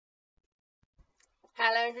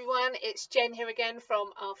Hello everyone, it's Jen here again from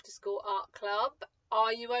After School Art Club.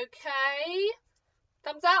 Are you okay?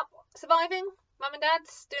 Thumbs up, surviving? Mum and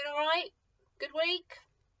Dad's doing alright? Good week?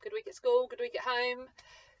 Good week at school, good week at home,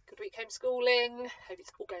 good week homeschooling. Hope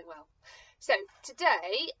it's all going well. So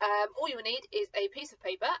today, all you will need is a piece of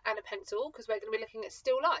paper and a pencil because we're going to be looking at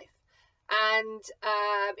still life. And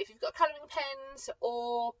if you've got colouring pens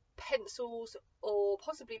or pencils or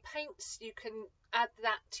possibly paints, you can add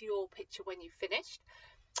that to your picture when you've finished.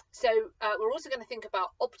 So we're also going to think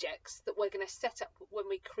about objects that we're going to set up when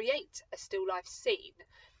we create a still life scene.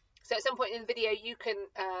 So at some point in the video you can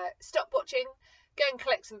stop watching, go and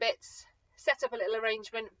collect some bits, set up a little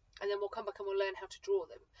arrangement, and then we'll come back and we'll learn how to draw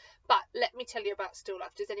them. But let me tell you about still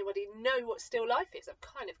life. Does anybody know what still life is? I've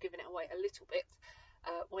kind of given it away a little bit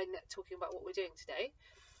when talking about what we're doing today.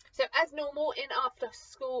 So as normal in After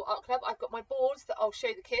School Art Club, I've got my boards that I'll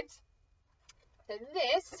show the kids. So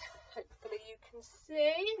this, hopefully you can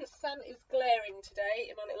see, the sun is glaring today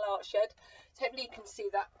in my little art shed, so hopefully you can see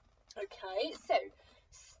that. Okay, so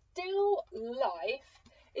still life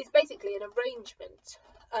is basically an arrangement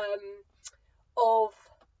of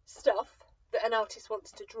stuff that an artist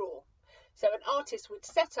wants to draw. So an artist would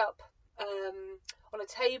set up on a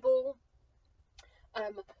table,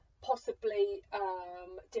 possibly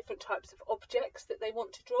different types of objects that they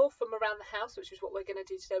want to draw from around the house, which is what we're going to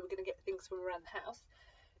do today. We're going to get things from around the house.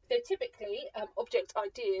 So typically object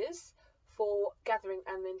ideas for gathering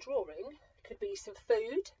and then drawing could be some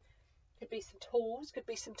food, could be some tools, could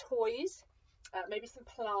be some toys, maybe some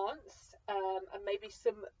plants, and maybe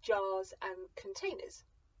some jars and containers.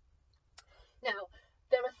 Now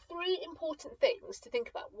there are three important things to think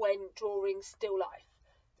about when drawing still life.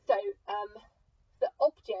 So the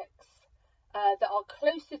objects that are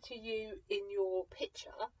closer to you in your picture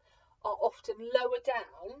are often lower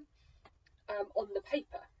down on the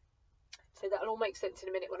paper. So that'll all make sense in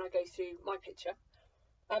a minute when I go through my picture.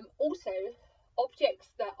 Also, objects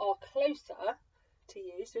that are closer to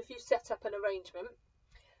you, so if you set up an arrangement,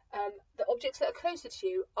 the objects that are closer to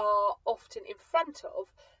you are often in front of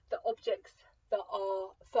the objects that are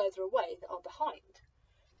further away, that are behind.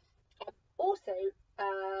 Also,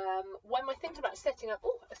 when we're thinking about setting up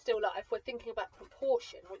a still life, we're thinking about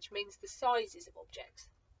proportion, which means the sizes of objects.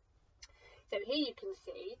 So here you can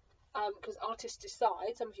see, because artists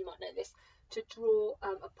decide, some of you might know this, to draw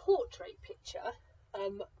a portrait picture.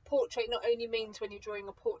 Portrait not only means when you're drawing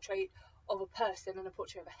a portrait of a person and a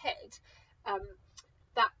portrait of a head,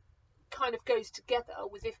 that kind of goes together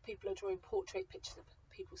with if people are drawing portrait pictures of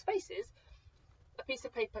people's faces, a piece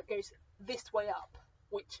of paper goes this way up,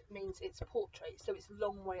 which means it's portrait, so it's a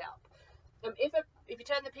long way up. If you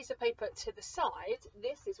turn the piece of paper to the side,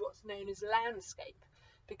 this is what's known as landscape,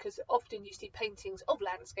 because often you see paintings of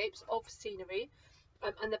landscapes, of scenery,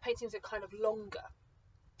 and the paintings are kind of longer.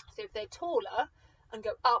 So if they're taller and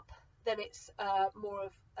go up, then it's more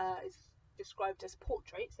of is described as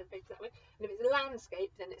portrait, so face that way. And if it's a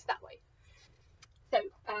landscape, then it's that way. So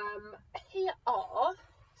here are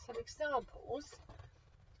some examples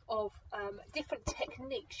of different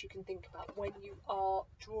techniques you can think about when you are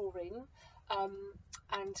drawing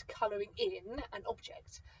and colouring in an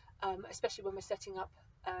object, especially when we're setting up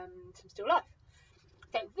some still life.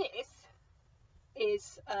 So this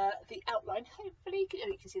is the outline. Hopefully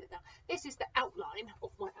you can see that now. This is the outline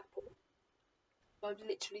of my apple. I've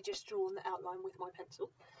literally just drawn the outline with my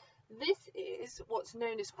pencil. This is what's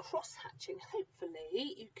known as cross hatching.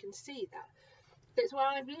 Hopefully you can see that. So it's where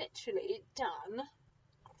I've literally done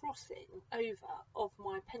crossing over of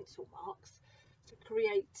my pencil marks to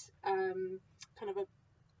create kind of a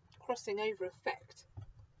crossing over effect.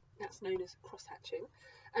 That's known as cross hatching.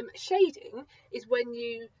 Shading is when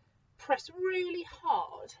you press really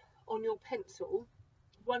hard on your pencil,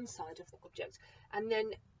 one side of the object, and then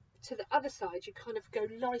to the other side you kind of go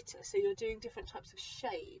lighter, so you're doing different types of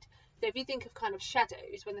shade. So if you think of kind of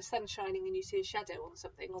shadows, when the sun's shining and you see a shadow on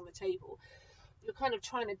something on the table, you're kind of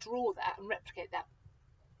trying to draw that and replicate that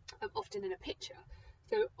often in a picture.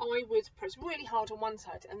 So I would press really hard on one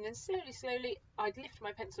side and then slowly I'd lift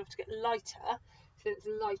my pencil off to get lighter, so it's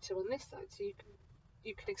lighter on this side. So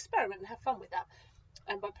you can experiment and have fun with that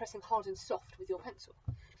by pressing hard and soft with your pencil.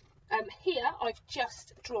 Here I've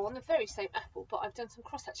just drawn the very same apple, but I've done some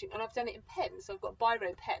cross hatching and I've done it in pen. So I've got a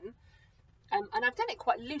biro pen, and I've done it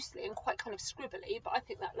quite loosely and quite kind of scribbly, but I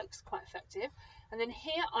think that looks quite effective. And then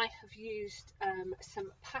here I have used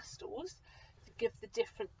some pastels to give the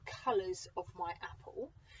different colours of my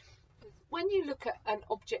apple. When you look at an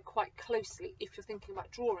object quite closely, if you're thinking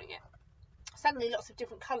about drawing it, suddenly lots of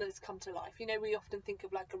different colours come to life. You know, we often think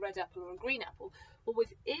of like a red apple or a green apple. Well,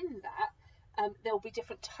 within that, there'll be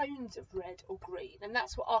different tones of red or green, and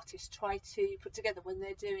that's what artists try to put together when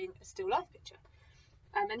they're doing a still life picture.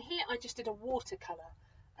 And here I just did a watercolour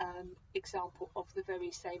example of the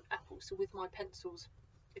very same apple. So with my pencils,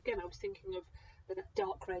 again, I was thinking of the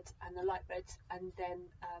dark reds and the light reds, and then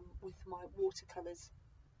with my watercolours,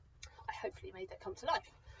 I hopefully made that come to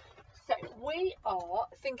life. So we are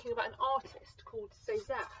thinking about an artist called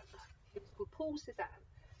Cezanne. He's called Paul Cezanne.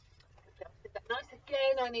 Did that nice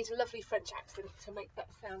again. I need a lovely French accent to make that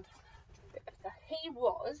sound a bit better. He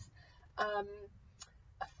was a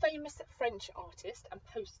famous French artist and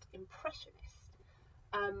post-impressionist,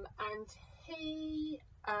 and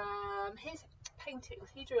his paintings,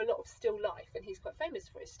 he drew a lot of still life, and he's quite famous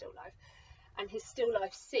for his still life and his still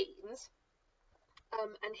life scenes,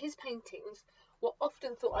 and his paintings were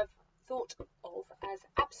often thought of as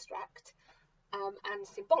abstract and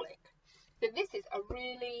symbolic. So this is a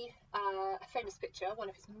really famous picture, one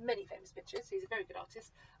of his many famous pictures, he's a very good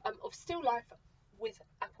artist, of still life with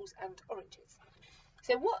apples and oranges.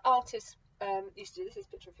 So what artists used to do, this is a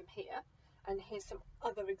picture of him here, and here's some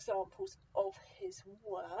other examples of his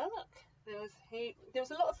work. There was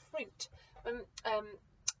a lot of fruit.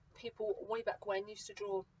 People way back when used to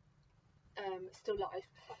draw still life.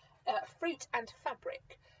 Fruit and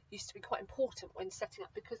fabric used to be quite important when setting up,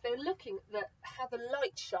 because they're looking at how the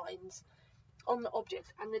light shines on the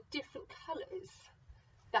objects and the different colours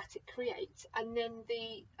that it creates, and then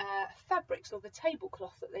the fabrics or the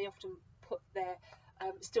tablecloth that they often put their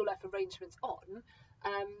still life arrangements on,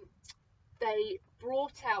 they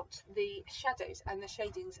brought out the shadows and the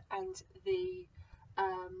shadings and the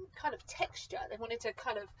kind of texture. They wanted to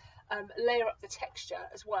kind of layer up the texture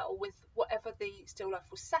as well with whatever the still life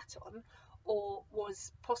was sat on, or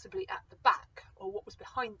was possibly at the back, or what was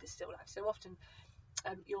behind the still life. So often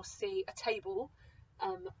you'll see a table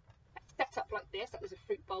set up like this, that was a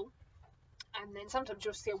fruit bowl, and then sometimes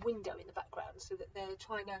you'll see a window in the background, so that they're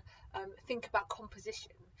trying to think about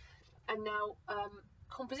composition. And now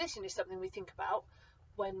composition is something we think about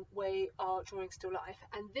when we are drawing still life,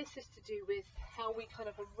 and this is to do with how we kind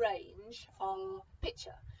of arrange our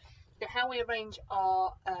picture. So how we arrange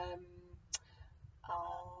our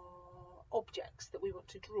objects that we want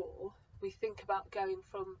to draw. We think about going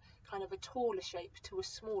from kind of a taller shape to a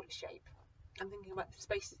smaller shape, and thinking about the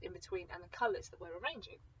spaces in between and the colours that we're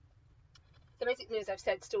arranging. So basically, as I've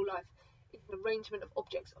said, still life is an arrangement of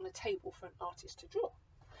objects on a table for an artist to draw.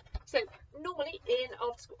 So normally in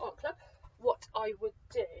After School Art Club, what I would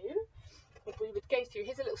do is we would go through,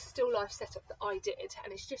 here's a little still life setup that I did,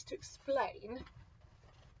 and it's just to explain,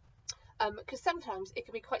 because sometimes it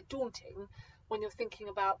can be quite daunting when you're thinking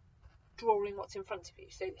about drawing what's in front of you.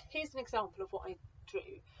 So here's an example of what I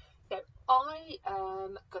drew. So I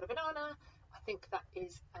got a banana, I think that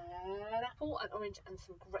is an apple, an orange and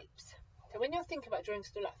some grapes. So when you're thinking about drawing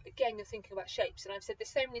still life, again, you're thinking about shapes, and I've said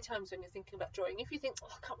this so many times when you're thinking about drawing, if you think, oh,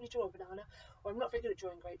 I can't really draw a banana, or I'm not very good at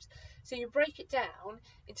drawing grapes, so you break it down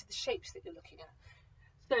into the shapes that you're looking at.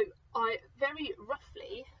 So I very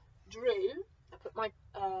roughly drew, I put my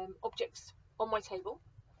objects on my table.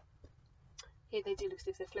 Here they do look as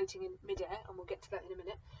if they're floating in mid-air, and we'll get to that in a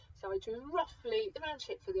minute. So I drew roughly the round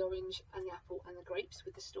shape for the orange and the apple and the grapes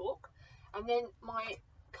with the stalk, and then my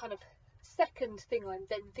kind of second thing I'm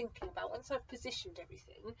then thinking about, once I've positioned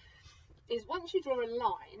everything, is once you draw a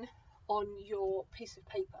line on your piece of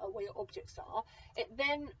paper where your objects are, it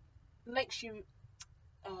then makes you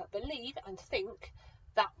believe and think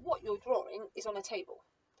that what you're drawing is on a table.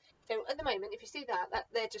 So at the moment, if you see that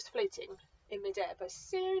they're just floating in midair, but as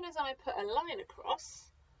soon as I put a line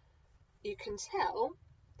across, you can tell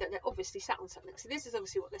that they're obviously sat on something. So this is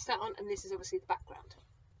obviously what they're sat on, and this is obviously the background.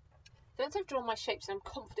 So once I've drawn my shapes, I'm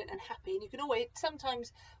confident and happy, and you can always,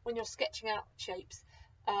 sometimes when you're sketching out shapes,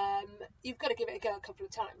 you've got to give it a go a couple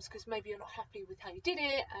of times, because maybe you're not happy with how you did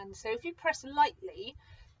it, and so if you press lightly,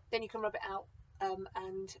 then you can rub it out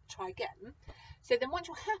and try again. So then once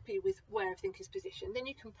you're happy with where everything is positioned, then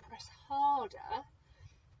you can press harder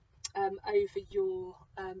over your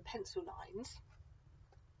pencil lines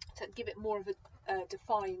to give it more of a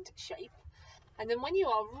defined shape. And then when you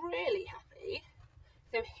are really happy,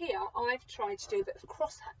 so here I've tried to do a bit of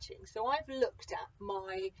cross hatching. So I've looked at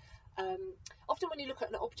my, often when you look at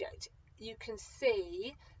an object, you can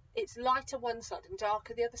see it's lighter one side and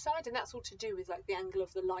darker the other side, and that's all to do with like the angle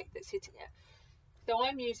of the light that's hitting it. So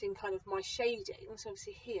I'm using kind of my shading. So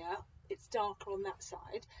obviously here it's darker on that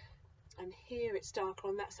side, and here it's darker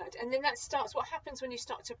on that side. And then that starts, what happens when you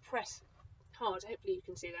start to press hard, hopefully you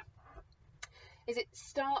can see that, is it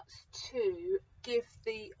starts to give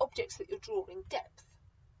the objects that you're drawing depth.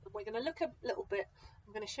 And we're going to look a little bit,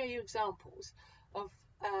 I'm going to show you examples of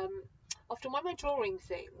often when we're drawing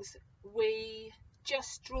things, we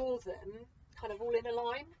just draw them kind of all in a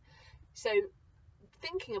line. So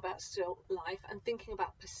thinking about still life and thinking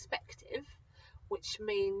about perspective, which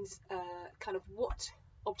means kind of what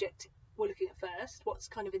object we're looking at first, what's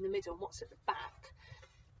kind of in the middle and what's at the back,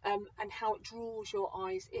 and how it draws your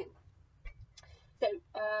eyes in. So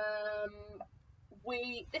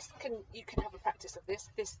you can have a practice of this.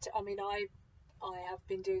 I mean, I have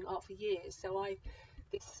been doing art for years, so I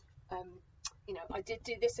did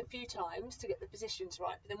do this a few times to get the positions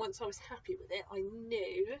right, but then once I was happy with it, I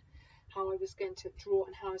knew how I was going to draw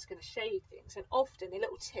and how I was going to shade things. And often a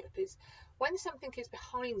little tip is when something is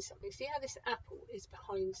behind something, see how this apple is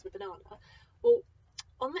behind the banana? Well,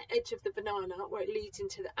 on the edge of the banana where it leads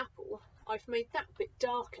into the apple, I've made that bit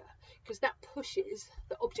darker because that pushes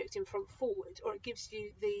the object in front forward, or it gives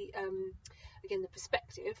you the again, the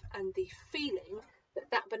perspective and the feeling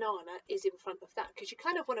that banana is in front of that, because you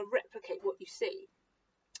kind of want to replicate what you see.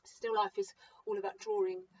 Still life is all about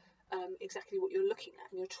drawing exactly what you're looking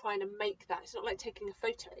at, and you're trying to make that. It's not like taking a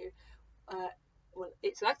photo. Well,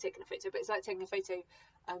 it's like taking a photo, but it's like taking a photo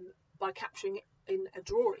by capturing it in a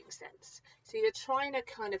drawing sense. So you're trying to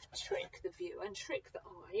kind of trick the viewer and trick the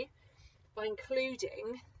eye by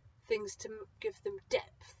including things to give them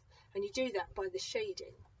depth, and you do that by the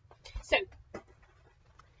shading. So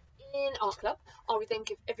in art club, I would then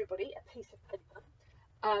give everybody a piece of paper,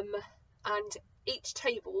 and each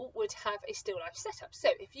table would have a still life setup. So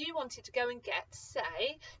if you wanted to go and get,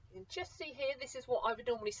 say, you can just see here, this is what I would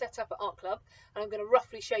normally set up at art club, and I'm going to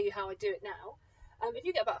roughly show you how I do it now. If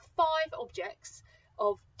you get about 5 objects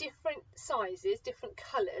of different sizes, different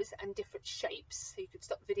colours and different shapes, so you could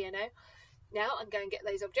stop the video now and go and get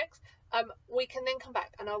those objects, we can then come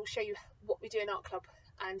back and I will show you what we do in art club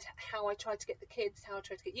and how I try to get the kids, how I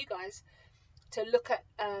try to get you guys to look at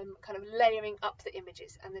kind of layering up the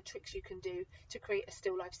images and the tricks you can do to create a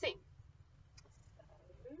still life scene. So,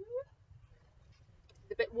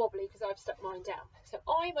 it's a bit wobbly because I've stuck mine down. So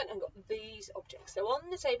I went and got these objects. So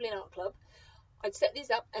on the table in art club, I'd set these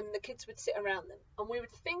up and the kids would sit around them, and we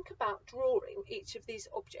would think about drawing each of these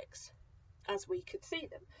objects as we could see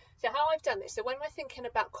them. So how I've done this, so when we're thinking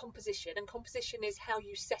about composition, and composition is how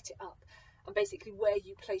you set it up and basically where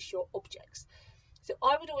you place your objects. So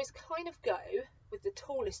I would always kind of go with the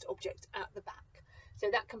tallest object at the back. So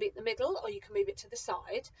that can be at the middle, or you can move it to the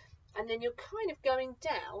side, and then you're kind of going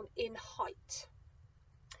down in height.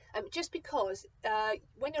 Just because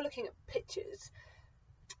when you're looking at pictures,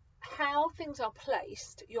 how things are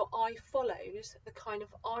placed, your eye follows the kind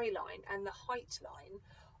of eye line and the height line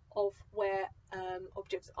of where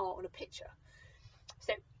objects are on a picture.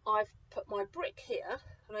 So I've put my brick here,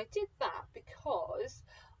 and I did that because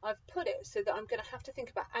I've put it so that I'm going to have to think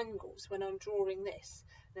about angles when I'm drawing this.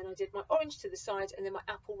 Then I did my orange to the side and then my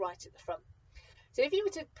apple right at the front. So if you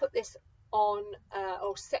were to put this on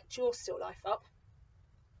or set your still life up,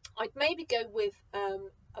 I'd maybe go with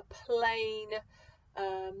a plain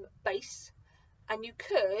base, and you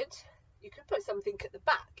could put something at the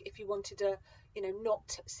back if you wanted to,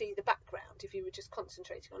 not see the background, if you were just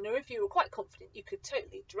concentrating on, or if you were quite confident, you could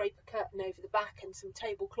totally drape a curtain over the back and some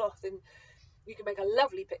tablecloth, and you can make a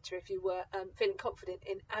lovely picture if you were feeling confident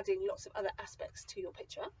in adding lots of other aspects to your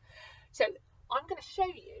picture. So I'm going to show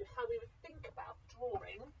you how we would think about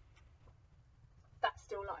drawing that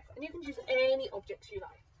still life, and you can use any objects you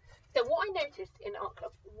like. So what I noticed in art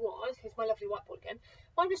club was, here's my lovely whiteboard again,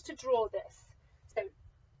 I was to draw this. So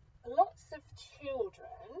lots of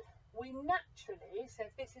children, we naturally, so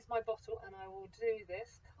if this is my bottle, and I will do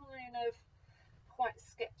this kind of quite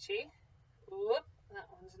sketchy. Whoop, that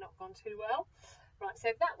one's not gone too well. Right, so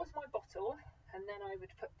that was my bottle, and then I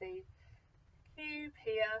would put the cube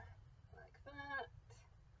here like that,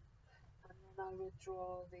 and then I would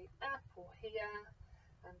draw the apple here,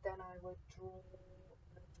 and then I would draw the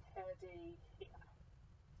teddy here.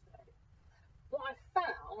 So what I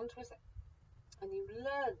found was, and you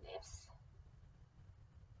learn this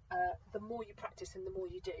the more you practice and the more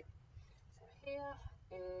you do. So here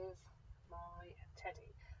is my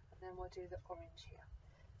teddy, and then we'll do the orange here.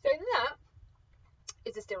 So that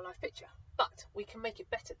is a still life picture, but we can make it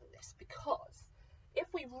better than this, because if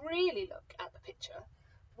we really look at the picture,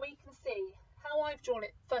 we can see how I've drawn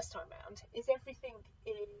it first time round is everything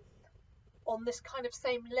is on this kind of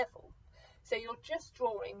same level. So you're just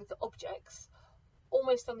drawing the objects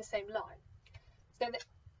almost on the same line. So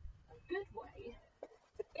a good way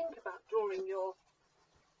to think about drawing your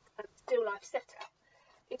still life setup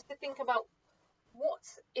is to think about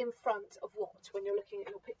what's in front of what when you're looking at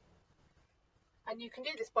your picture. And you can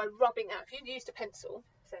do this by rubbing out. If you used a pencil,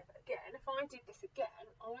 so again, if I did this again,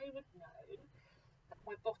 I would know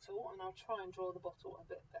my bottle, and I'll try and draw the bottle a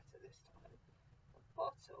bit better this time. The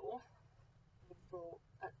bottle is drawn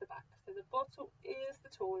at the back. So the bottle is the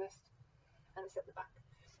tallest and it's at the back.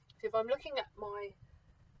 So if I'm looking at my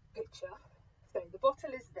picture, so the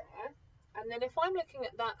bottle is there, and then if I'm looking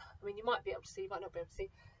at that, I mean, you might be able to see, you might not be able to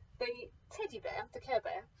see, the teddy bear, the Care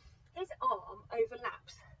Bear, his arm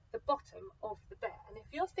overlaps the bottom of the bear. And if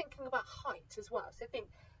you're thinking about height as well, so think,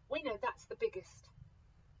 we know that's the biggest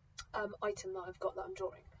item that I've got that I'm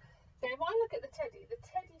drawing. So if I look at the teddy's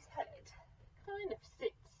head kind of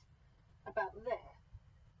sits about there.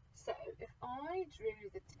 So if I drew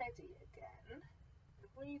the teddy again,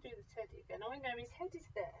 I know his head is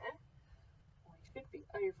there, or he should be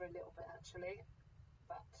over a little bit actually,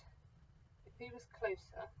 but if he was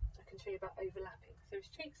closer, I can show you about overlapping. So his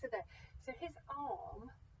cheeks are there. So his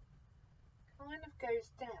arm kind of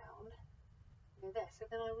goes down near there. So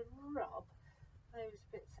then I would rub those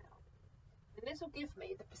bits out. And this will give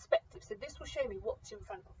me the perspective. So this will show me what's in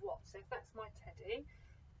front of what. So if that's my teddy,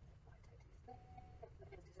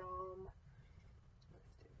 there's his arm,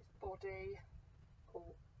 let's do his body.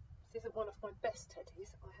 Oh, this isn't one of my best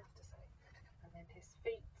teddies, I have to say. And then his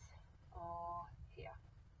feet are here.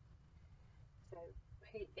 So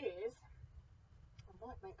he is, I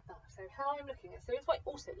might make that. So how I'm looking at, so if I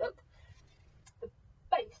also look, the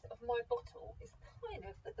base of my bottle is kind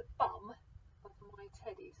of at the bum of my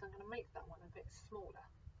teddy. So I'm going to make that one a bit smaller.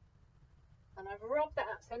 And I've rubbed that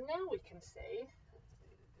out. So now we can see, let's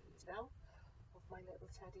see the detail of my little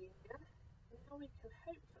teddy here. Now we can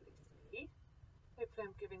hopefully see, hopefully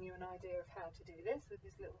I'm giving you an idea of how to do this with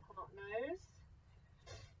his little heart nose.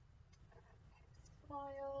 And his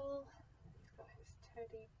smile. He's got his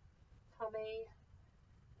teddy tummy.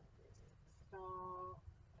 This is the star.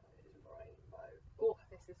 His rainbow. Oh,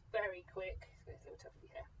 this is very quick. He's got his little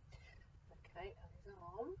tuffy hair. Okay, and his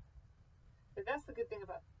arm. So that's the good thing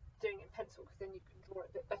about doing it in pencil, because then you can draw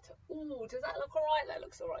it a bit better. Oh, does that look alright? That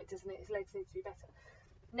looks alright, doesn't it? His legs need to be better.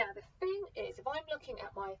 Now the thing is, if I'm looking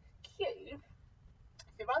at my cube,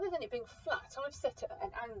 so rather than it being flat, I've set it at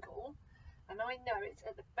an angle, and I know it's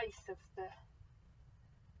at the base of the,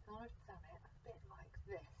 I've done it a bit like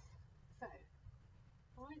this. So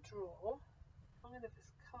I draw, kind of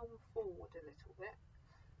has come forward a little bit.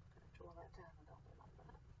 I'm going to draw that down a little bit like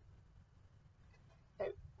that. So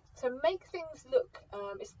to make things look,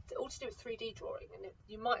 it's all to do with 3D drawing, and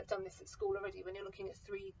you might have done this at school already when you're looking at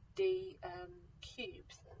 3D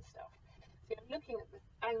cubes and stuff. So you're looking at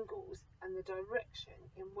the angles and the direction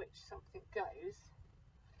in which something goes.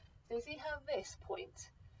 So you see how this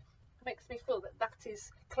point makes me feel that that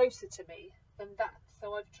is closer to me than that.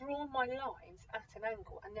 So I've drawn my lines at an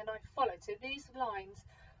angle, and then I follow. So these lines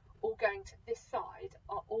all going to this side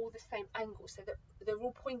are all the same angle, so that they're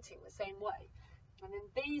all pointing the same way. And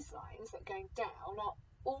then these lines that are going down are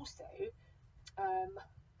also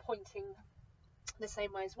pointing the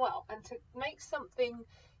same way as well. And to make something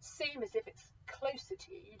seem as if it's closer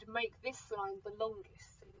to you, you'd make this line the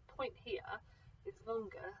longest. So the point here is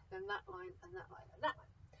longer than that line and that line and that line.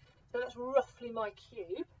 So that's roughly my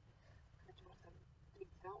cube. I'm going to draw some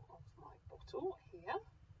detail of my bottle here.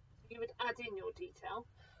 You would add in your detail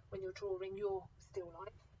when you're drawing your still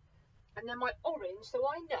life. And then my orange, so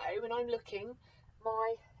I know when I'm looking,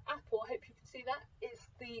 my apple, I hope you can see that, is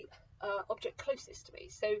the object closest to me.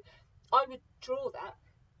 So I would draw that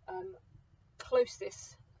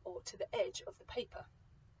closest or to the edge of the paper.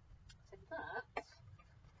 So that,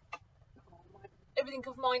 everything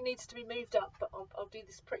of mine needs to be moved up, but I'll do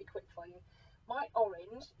this pretty quick for you. My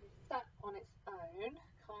orange is sat on its own,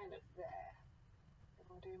 kind of there. And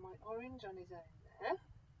I'll do my orange on his own there,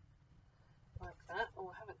 like that.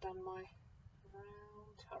 Oh, I haven't done my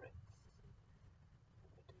round turrets.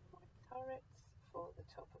 I'm going to do my turrets for the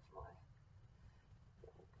top of my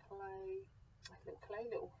little clay,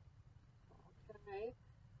 little okay.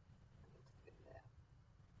 There.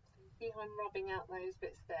 So you see how I'm rubbing out those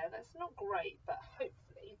bits there. That's not great, but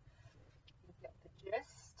hopefully you get the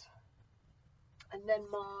gist. And then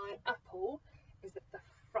my apple is at the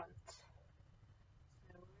front.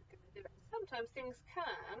 So we're going to do it. Sometimes things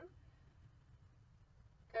can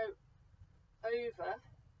go over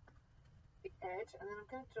the edge, and then I'm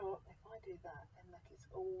going to draw, if I do that, then look, it's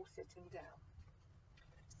all sitting down.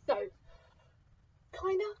 So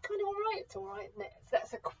kind of alright, it's alright, isn't it? So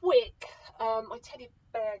that's a quick, my teddy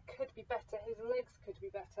bear could be better, his legs could be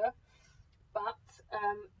better, but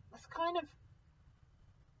that's kind of,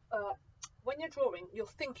 when you're drawing, you're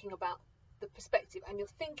thinking about the perspective, and you're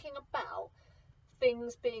thinking about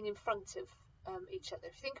things being in front of each other.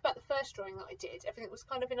 If you think about the first drawing that I did, everything was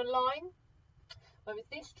kind of in a line. Whereas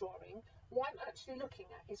this drawing, what I'm actually looking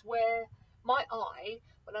at is where my eye,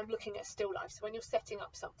 when I'm looking at still life, so when you're setting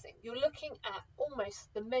up something, you're looking at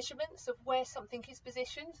almost the measurements of where something is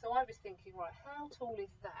positioned. So I was thinking, right, how tall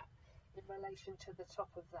is that in relation to the top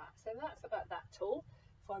of that? So that's about that tall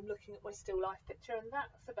if I'm looking at my still life picture, and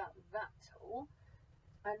that's about that tall.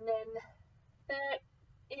 And then they're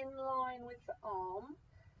in line with the arm.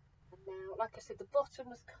 And now, like I said, the bottom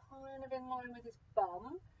was kind of in line with his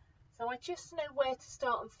bum. So I just know where to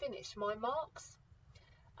start and finish my marks.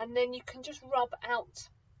 And then you can just rub out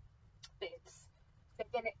bits. So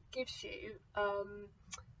then it gives you,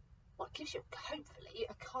 hopefully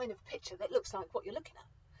a kind of picture that looks like what you're looking at.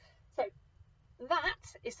 So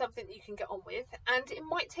that is something that you can get on with, and it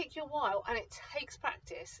might take you a while, and it takes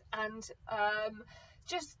practice. And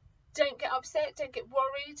just don't get upset, don't get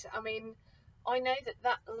worried. I mean, I know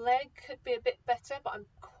that leg could be a bit better, but I'm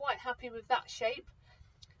quite happy with that shape.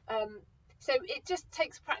 So it just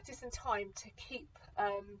takes practice and time to keep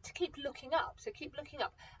looking up. So keep looking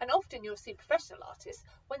up. And often you'll see professional artists,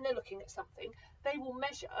 when they're looking at something, they will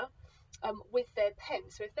measure with their pen.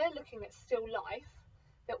 So if they're looking at still life,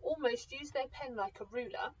 they'll almost use their pen like a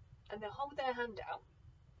ruler, and they'll hold their hand out.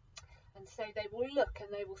 And so they will look and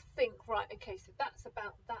they will think, right, okay, so that's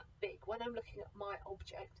about that big when I'm looking at my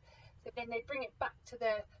object. So then they bring it back to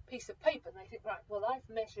their piece of paper and they think, right, well, I've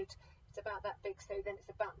measured, it's about that big, so then it's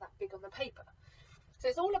about that big on the paper. So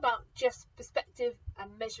it's all about just perspective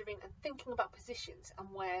and measuring and thinking about positions and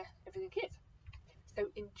where everything is. So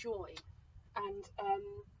enjoy, and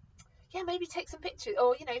yeah, maybe take some pictures,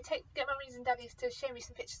 or get mummies and daddies to show me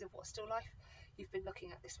some pictures of what still life you've been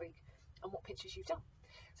looking at this week and what pictures you've done.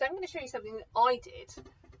 So I'm going to show you something that I did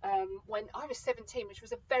when I was 17, which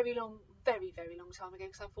was a very long time ago,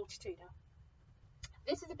 because I'm 42 now.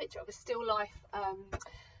 This is a picture of a still life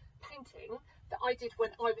painting that I did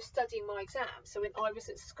when I was studying my exam. So when I was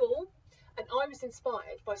at school, and I was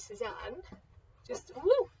inspired by Cezanne, it's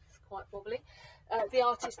quite wobbly, the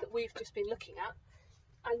artist that we've just been looking at.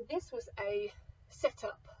 And this was a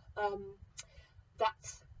setup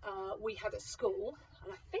that we had at school,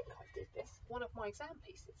 and I think I did this, one of my exam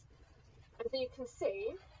pieces. And so you can see,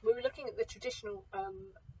 we were looking at the traditional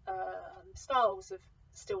styles of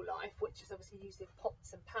still life, which is obviously using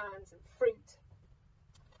pots and pans and fruit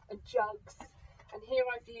and jugs. And here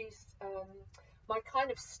I've used my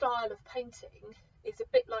kind of style of painting is a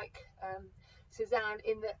bit like Cezanne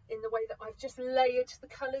in the way that I've just layered the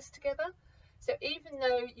colours together. So even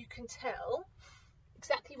though you can tell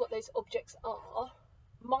exactly what those objects are,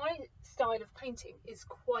 my style of painting is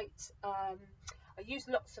quite, I use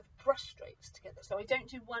lots of brush strokes together. So I don't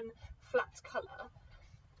do one flat colour.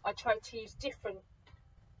 I try to use different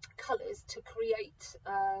colours to create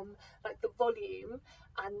like the volume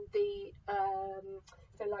and the,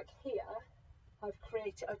 so like here,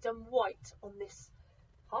 I've done white on this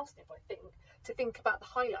parsnip, I think, to think about the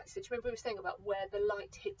highlights. So do you remember we were saying about where the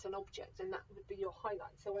light hits an object, and that would be your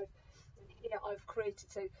highlight. So I've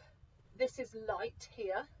created, so this is light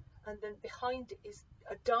here, and then behind it is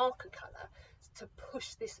a darker colour to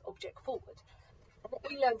push this object forward. And what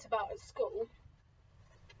we learnt about at school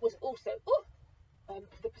was also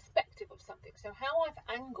the perspective of something. So how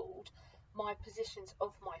I've angled my positions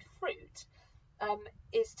of my fruit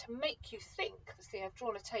is to make you think, see, I've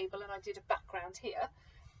drawn a table and I did a background here,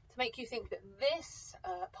 to make you think that this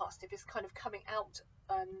parsnip is kind of coming out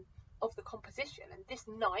of the composition, and this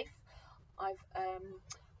knife I've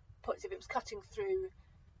put as if it was cutting through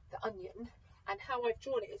the onion, and how I've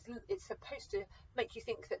drawn it is it's supposed to make you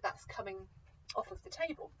think that that's coming off of the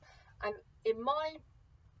table. And in my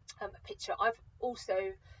picture, I've also,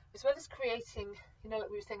 as well as creating, like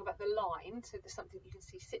we were saying about the line, so there's something you can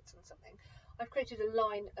see sits on something, I've created a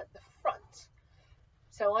line at the front.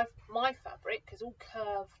 So my fabric is all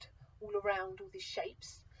curved all around all these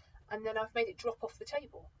shapes, and then I've made it drop off the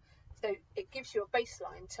table. So it gives you a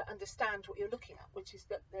baseline to understand what you're looking at, which is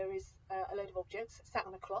that there is a load of objects sat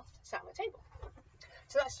on a cloth, sat on a table.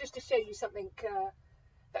 So that's just to show you something,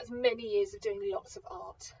 that's many years of doing lots of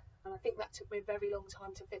art. And I think that took me a very long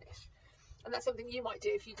time to finish. And that's something you might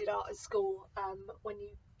do if you did art at school when you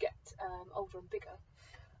get older and bigger.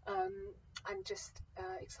 And just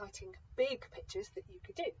exciting big pictures that you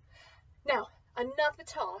could do. Now, another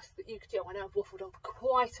task that you could do, I know I've waffled on for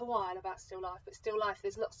quite a while about still life, but still life,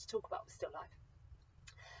 there's lots to talk about with still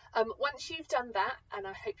life. Once you've done that, and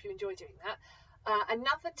I hope you enjoy doing that,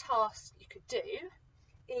 another task you could do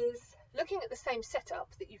is, looking at the same setup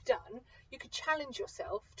that you've done, you could challenge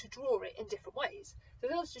yourself to draw it in different ways. So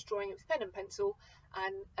as well as just drawing it with pen and pencil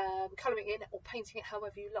and colouring in or painting it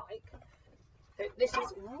however you like. So this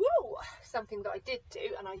is something that I did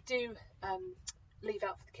do, and I do leave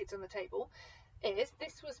out for the kids on the table, is,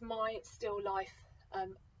 this was my still life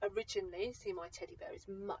originally. See, my teddy bear is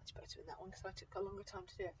much better in that one because I took a longer time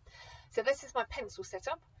to do it. So this is my pencil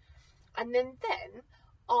setup, and then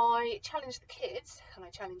I challenge the kids, and I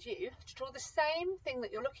challenge you to draw the same thing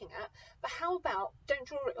that you're looking at, but how about don't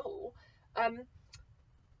draw it all.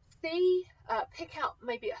 Pick out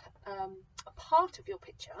maybe a part of your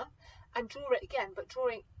picture and draw it again, but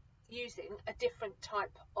drawing using a different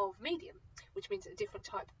type of medium, which means a different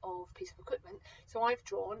type of piece of equipment. So I've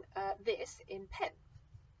drawn this in pen,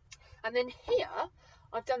 and then here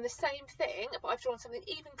I've done the same thing, but I've drawn something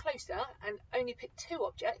even closer and only picked 2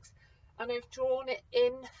 objects, and I've drawn it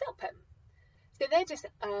in felt pen. So they're just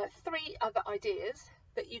 3 other ideas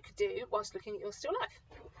that you could do whilst looking at your still life.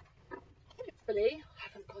 Hopefully, I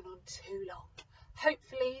haven't gone on too long.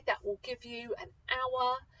 Hopefully that will give you an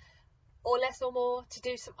hour or less or more to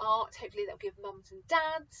do some art. Hopefully that'll give mums and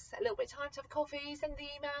dads a little bit of time to have a coffee, send the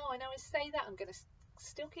email. I know I say that, I'm going to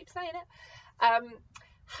still keep saying it.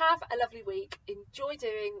 Have a lovely week. Enjoy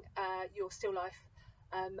doing your still life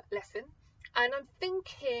lesson. And I'm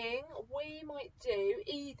thinking we might do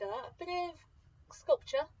either a bit of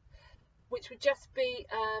sculpture, which would just be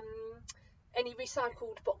any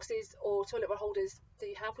recycled boxes or toilet roll holders that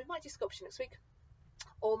you have. We might do sculpture next week,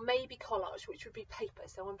 or maybe collage, which would be paper.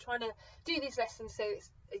 So I'm trying to do these lessons so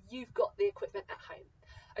you've got the equipment at home.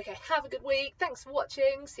 Okay, have a good week. Thanks for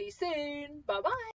watching. See you soon. Bye bye.